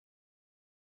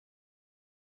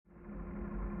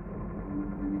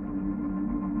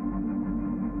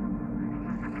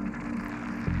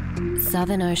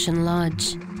Southern Ocean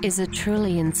Lodge is a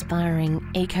truly inspiring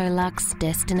eco-luxe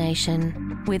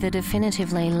destination with a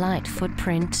definitively light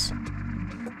footprint.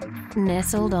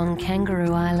 Nestled on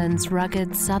Kangaroo Island's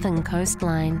rugged southern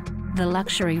coastline, the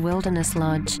luxury wilderness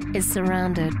lodge is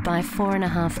surrounded by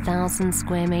 4,500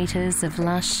 square metres of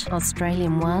lush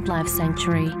Australian wildlife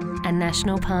sanctuary and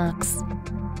national parks.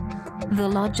 The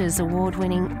lodge's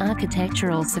award-winning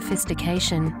architectural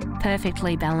sophistication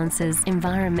perfectly balances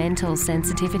environmental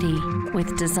sensitivity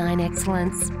with design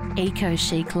excellence,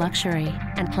 eco-chic luxury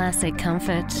and classic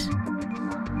comfort.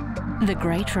 The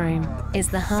Great Room is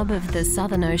the hub of the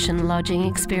Southern Ocean lodging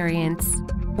experience,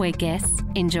 where guests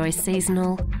enjoy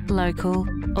seasonal, local,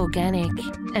 organic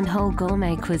and whole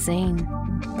gourmet cuisine.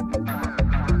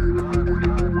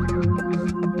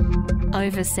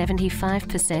 Over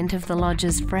 75% of the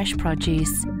lodge's fresh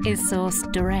produce is sourced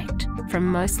direct from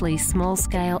mostly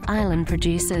small-scale island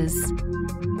producers.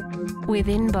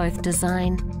 Within both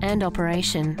design and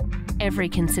operation, every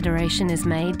consideration is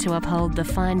made to uphold the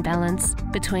fine balance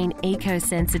between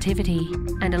eco-sensitivity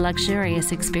and a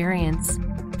luxurious experience,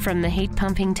 from the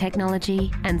heat-pumping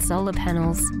technology and solar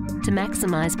panels to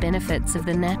maximise benefits of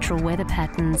the natural weather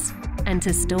patterns and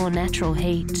to store natural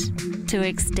heat, to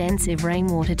extensive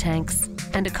rainwater tanks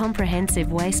and a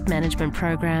comprehensive waste management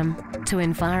program, to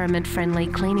environment-friendly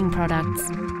cleaning products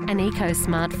and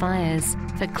eco-smart fires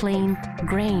for clean,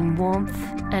 green warmth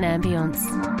and ambience.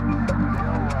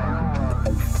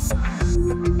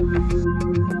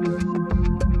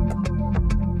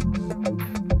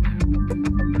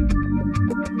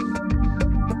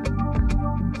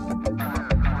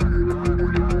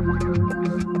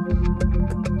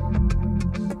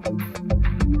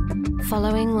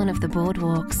 Following one of the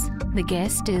boardwalks, the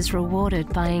guest is rewarded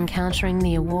by encountering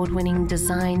the award-winning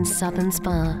Design Southern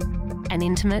Spa, an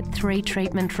intimate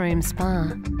 3-treatment room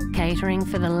spa catering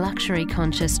for the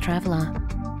luxury-conscious traveller.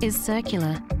 Is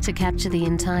circular to capture the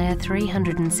entire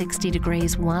 360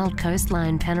 degrees wild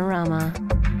coastline panorama.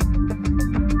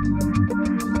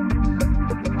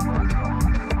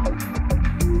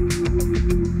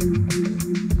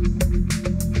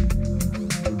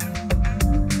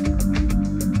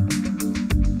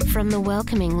 From the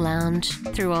welcoming lounge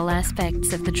through all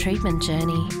aspects of the treatment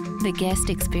journey, the guest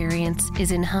experience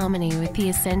is in harmony with the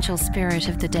essential spirit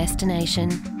of the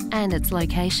destination and its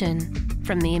location.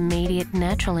 From the immediate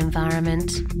natural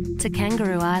environment to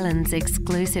Kangaroo Island's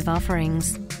exclusive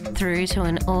offerings, through to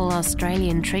an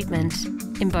all-Australian treatment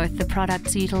in both the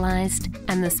products utilised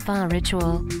and the spa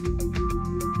ritual.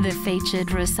 The featured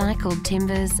recycled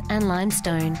timbers and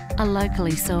limestone are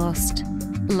locally sourced.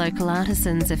 Local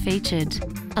artisans are featured,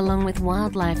 along with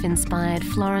wildlife-inspired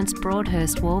Florence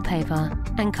Broadhurst wallpaper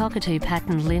and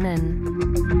cockatoo-patterned linen.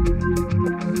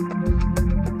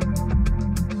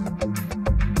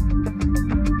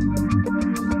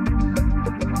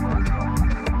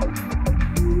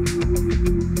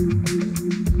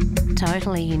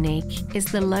 Totally unique is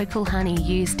the local honey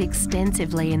used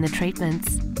extensively in the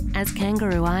treatments, as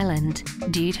Kangaroo Island,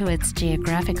 due to its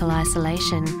geographical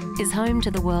isolation, is home to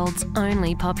the world's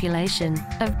only population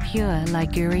of pure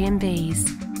Ligurian bees.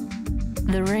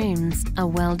 The rooms are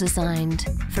well designed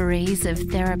for ease of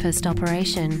therapist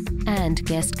operation and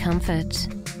guest comfort.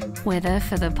 Whether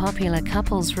for the popular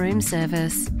couples room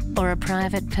service or a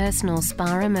private personal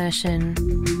spa immersion,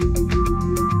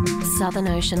 Southern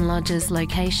Ocean Lodge's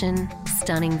location,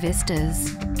 stunning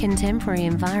vistas, contemporary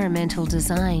environmental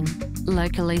design,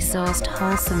 locally sourced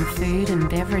wholesome food and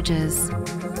beverages,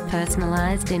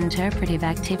 personalised interpretive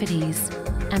activities,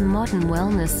 and modern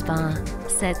wellness spa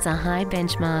sets a high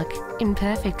benchmark in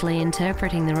perfectly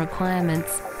interpreting the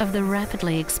requirements of the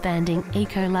rapidly expanding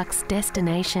eco-luxe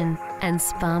destination and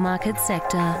spa market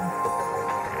sector.